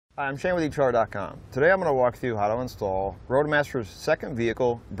Hi, I'm Shane with etrailer.com. Today I'm going to walk through how to install Roadmaster's second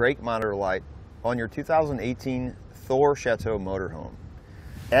vehicle brake monitor light on your 2018 Thor Chateau Motorhome.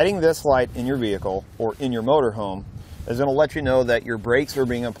 Adding this light in your vehicle or in your motorhome is going to let you know that your brakes are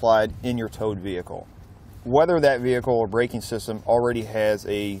being applied in your towed vehicle, whether that vehicle or braking system already has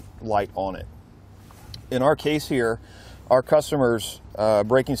a light on it. In our case here, our customer's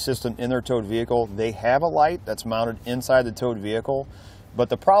braking system in their towed vehicle, they have a light that's mounted inside the towed vehicle. But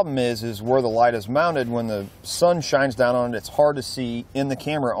the problem is where the light is mounted, when the sun shines down on it, it's hard to see in the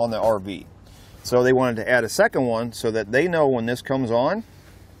camera on the RV. So they wanted to add a second one so that they know when this comes on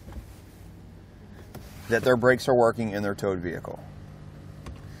that their brakes are working in their towed vehicle.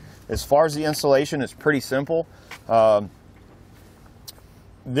 As far as the installation, it's pretty simple.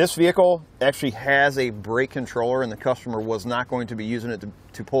 This vehicle actually has a brake controller and the customer was not going to be using it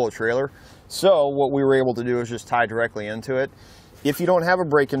to pull a trailer. So what we were able to do is just tie directly into it. If you don't have a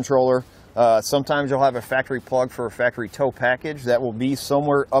brake controller, sometimes you'll have a factory plug for a factory tow package that will be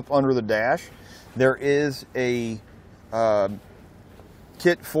somewhere up under the dash. There is a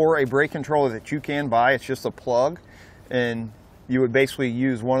kit for a brake controller that you can buy. It's just a plug, and you would basically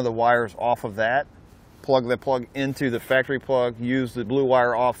use one of the wires off of that, plug the plug into the factory plug, use the blue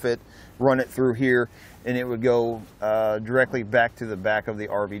wire off it, run it through here, and it would go directly back to the back of the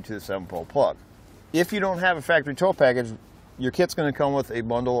RV to the 7-pole plug. If you don't have a factory tow package, your kit's going to come with a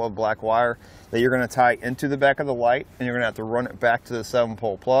bundle of black wire that you're going to tie into the back of the light, and you're going to have to run it back to the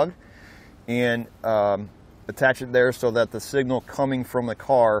 7-pole plug and attach it there so that the signal coming from the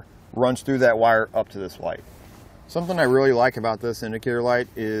car runs through that wire up to this light. Something I really like about this indicator light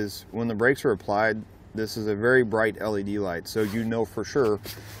is when the brakes are applied, this is a very bright LED light, so you know for sure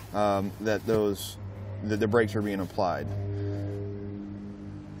that the brakes are being applied.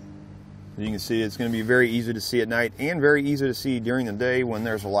 You can see it's going to be very easy to see at night and very easy to see during the day when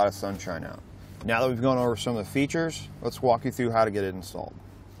there's a lot of sunshine out. Now that we've gone over some of the features, let's walk you through how to get it installed.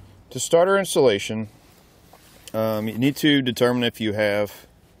 To start our installation, you need to determine if you have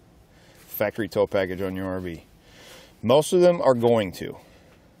factory tow package on your RV. Most of them are going to.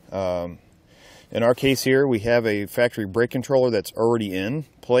 In our case here, we have a factory brake controller that's already in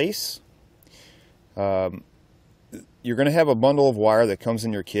place. You're going to have a bundle of wire that comes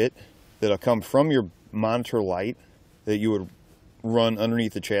in your kit that'll come from your monitor light that you would run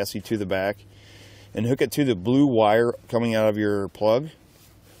underneath the chassis to the back and hook it to the blue wire coming out of your plug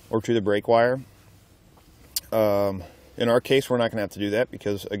or to the brake wire. In our case, we're not going to have to do that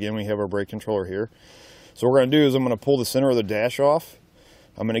because, again, we have our brake controller here. So what we're going to do is I'm going to pull the center of the dash off.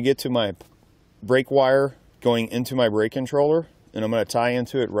 I'm going to get to my brake wire going into my brake controller, and I'm going to tie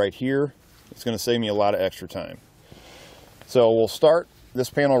into it right here. It's going to save me a lot of extra time. So we'll start this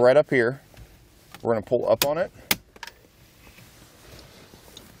panel right up here. We're going to pull up on it,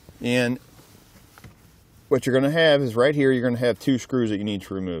 and what you're going to have is right here, you're going to have two screws that you need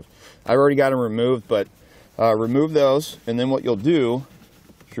to remove. I've already got them removed, but remove those, and then what you'll do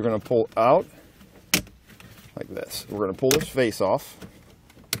is you're going to pull out like this. We're going to pull this face off,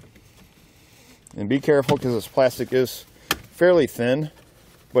 and be careful because this plastic is fairly thin,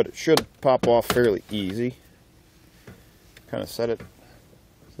 but it should pop off fairly easy. Kind of set it to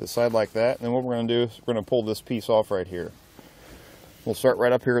the side like that, and then what we're going to do is we're going to pull this piece off right here. We'll start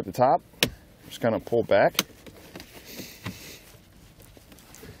right up here at the top, just kind of pull back.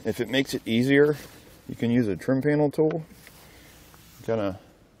 If it makes it easier, you can use a trim panel tool, kind of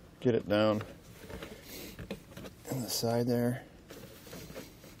get it down on the side there.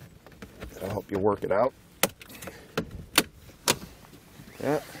 That'll help you work it out.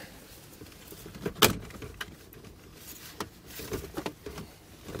 Yeah.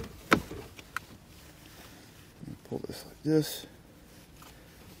 Pull this like this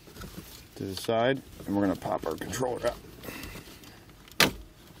to the side, and we're going to pop our controller out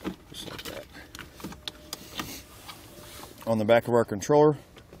just like that. On the back of our controller,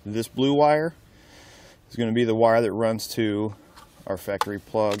 this blue wire is going to be the wire that runs to our factory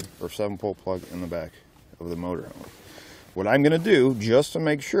plug or 7-pole plug in the back of the motorhome. What I'm going to do, just to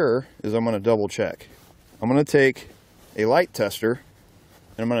make sure, is I'm going to double check. I'm going to take a light tester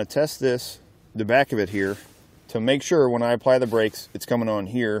and I'm going to test the back of it here, to make sure when I apply the brakes, it's coming on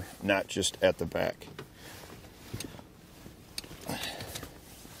here, not just at the back.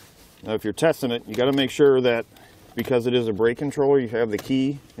 Now, if you're testing it, you got to make sure that because it is a brake controller, you have the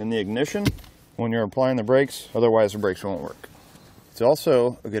key in the ignition when you're applying the brakes, otherwise the brakes won't work. It's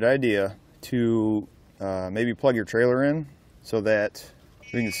also a good idea to maybe plug your trailer in so that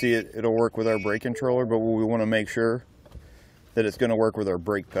you can see it'll work with our brake controller, but we want to make sure that it's going to work with our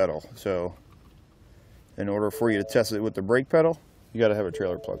brake pedal. So in order for you to test it with the brake pedal, you got to have a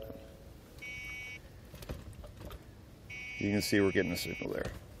trailer plugged in. You can see we're getting a signal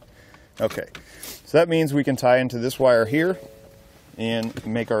there. Okay, so that means we can tie into this wire here and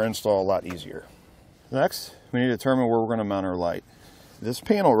make our install a lot easier. Next, we need to determine where we're going to mount our light. This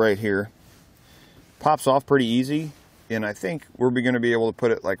panel right here pops off pretty easy, and I think we're going to be able to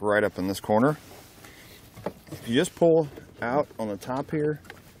put it like right up in this corner. If you just pull out on the top here,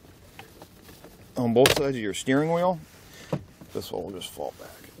 on both sides of your steering wheel, this will just fall back.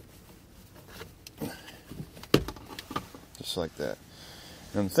 Just like that.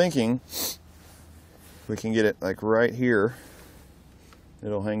 And I'm thinking we can get it like right here.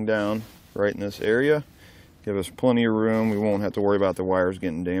 It'll hang down right in this area. Give us plenty of room. We won't have to worry about the wires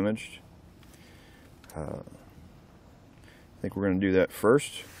getting damaged. I think we're going to do that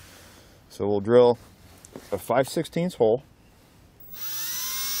first. So we'll drill a 5/16 hole.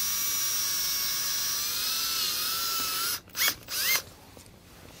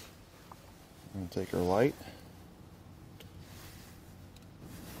 And take our light.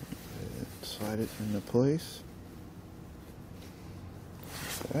 Slide it into place.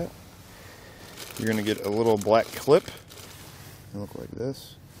 Like that. You're going to get a little black clip. It'll look like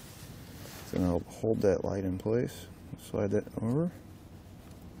this. It's going to help hold that light in place. Slide that over.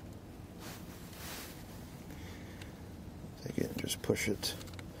 Take it and just push it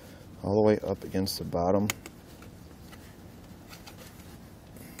all the way up against the bottom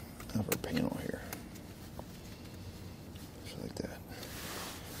of our panel here. Just like that.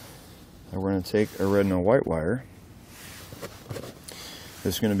 Now we're going to take a red and a white wire.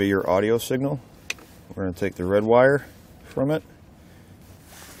 This is going to be your audio signal. We're going to take the red wire from it,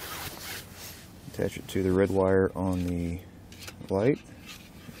 attach it to the red wire on the light.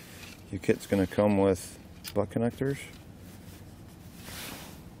 Your kit's going to come with butt connectors.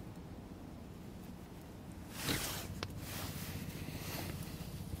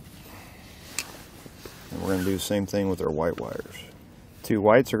 And we're going to do the same thing with our white wires. Two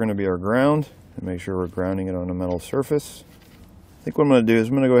whites are going to be our ground, and make sure we're grounding it on a metal surface. I think what I'm going to do is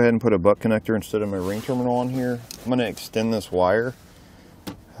I'm going to go ahead and put a butt connector instead of my ring terminal on here. I'm going to extend this wire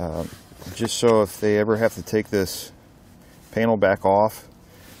just so if they ever have to take this panel back off,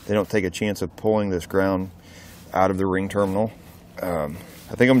 they don't take a chance of pulling this ground out of the ring terminal. I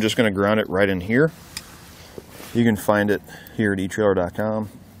think I'm just going to ground it right in here. You can find it here at etrailer.com.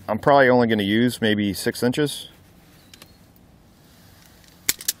 I'm probably only going to use maybe 6 inches.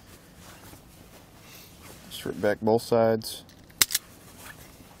 Strip back both sides.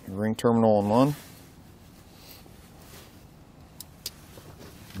 Ring terminal on one.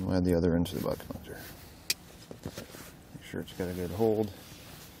 And we'll add the other end to the butt connector. Make sure it's got a good hold.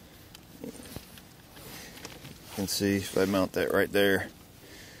 You can see if I mount that right there,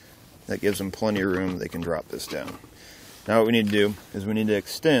 that gives them plenty of room. They can drop this down. Now what we need to do is we need to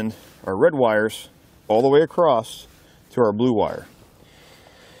extend our red wires all the way across to our blue wire.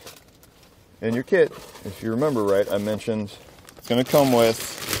 In your kit, if you remember right, I mentioned it's going to come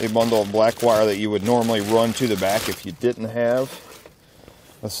with a bundle of black wire that you would normally run to the back if you didn't have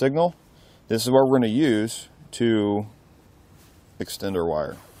a signal. This is what we're going to use to extend our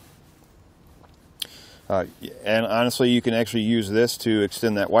wire. And honestly, you can actually use this to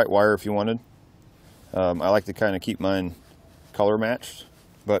extend that white wire if you wanted. I like to kind of keep mine color matched,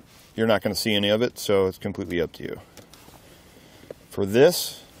 but you're not going to see any of it, so it's completely up to you. For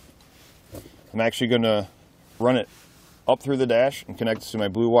this, I'm actually going to run it up through the dash and connect it to my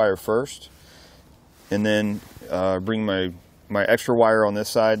blue wire first, and then bring my extra wire on this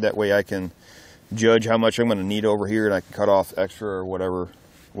side. That way I can judge how much I'm going to need over here, and I can cut off extra or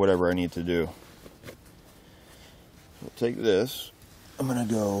whatever I need to do. I'll take this. I'm going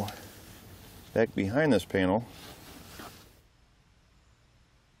to go back behind this panel,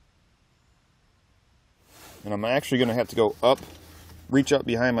 and I'm actually going to have to go up, reach up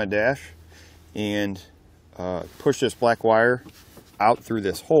behind my dash, and push this black wire out through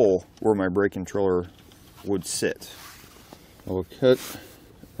this hole where my brake controller would sit. I will cut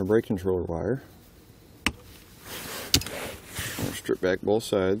our brake controller wire. I'll strip back both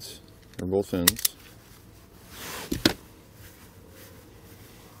sides, or both ends.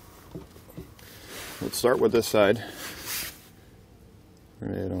 Let's start with this side. We're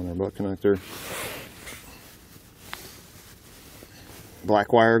going to add on our butt connector.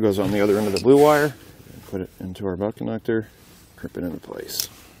 Black wire goes on the other end of the blue wire. Put it into our butt connector, grip it into place.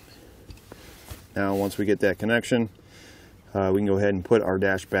 Now once we get that connection, we can go ahead and put our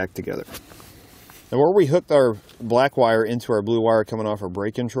dash back together. Now where we hooked our black wire into our blue wire coming off our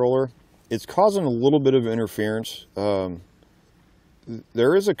brake controller, it's causing a little bit of interference.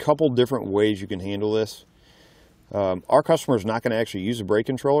 There is a couple different ways you can handle this. Our customer is not going to actually use a brake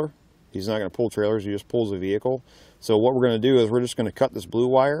controller. He's not going to pull trailers, he just pulls the vehicle. So what we're going to do is we're just going to cut this blue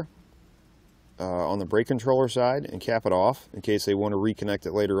wire on the brake controller side and cap it off in case they want to reconnect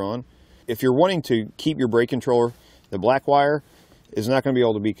it later on. If you're wanting to keep your brake controller, the black wire is not going to be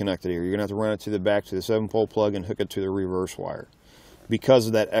able to be connected here. You're going to have to run it to the back to the 7-pole plug and hook it to the reverse wire because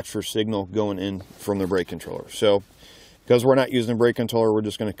of that extra signal going in from the brake controller. So because we're not using the brake controller, we're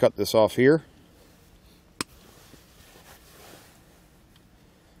just going to cut this off here.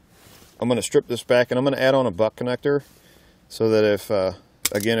 I'm going to strip this back and I'm going to add on a buck connector so that if,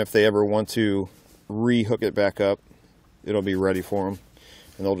 again, if they ever want to re-hook it back up, it'll be ready for them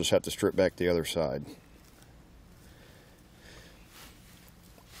and they'll just have to strip back the other side.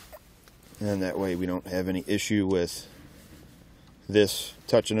 And that way we don't have any issue with this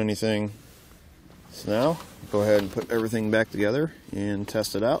touching anything. So now, go ahead and put everything back together and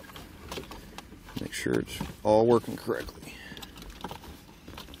test it out. Make sure it's all working correctly.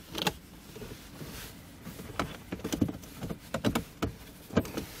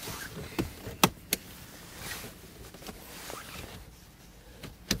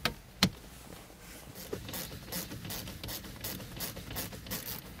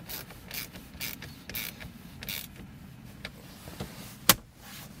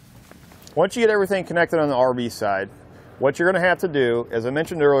 Once you get everything connected on the RV side, what you're going to have to do, as I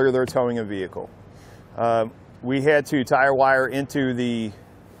mentioned earlier, they're towing a vehicle. We had to tie a wire into the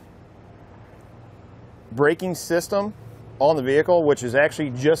braking system on the vehicle, which is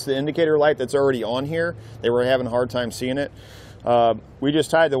actually just the indicator light that's already on here. They were having a hard time seeing it. We just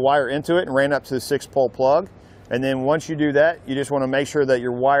tied the wire into it and ran up to the 6-pole plug. And then once you do that, you just want to make sure that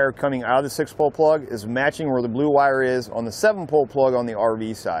your wire coming out of the 6-pole plug is matching where the blue wire is on the 7-pole plug on the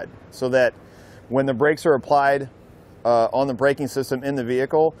RV side, so that when the brakes are applied on the braking system in the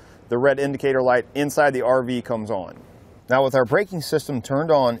vehicle, the red indicator light inside the RV comes on. Now with our braking system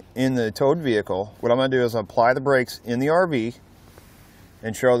turned on in the towed vehicle, what I'm going to do is apply the brakes in the RV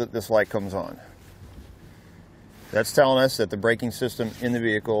and show that this light comes on. That's telling us that the braking system in the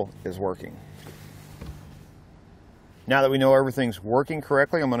vehicle is working. Now that we know everything's working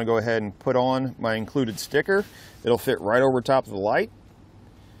correctly, I'm going to go ahead and put on my included sticker. It'll fit right over top of the light,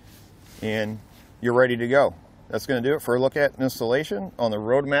 and you're ready to go. That's going to do it for a look at installation on the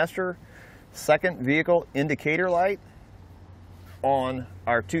Roadmaster second vehicle indicator light on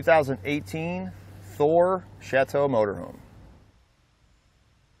our 2018 Thor Chateau Motorhome.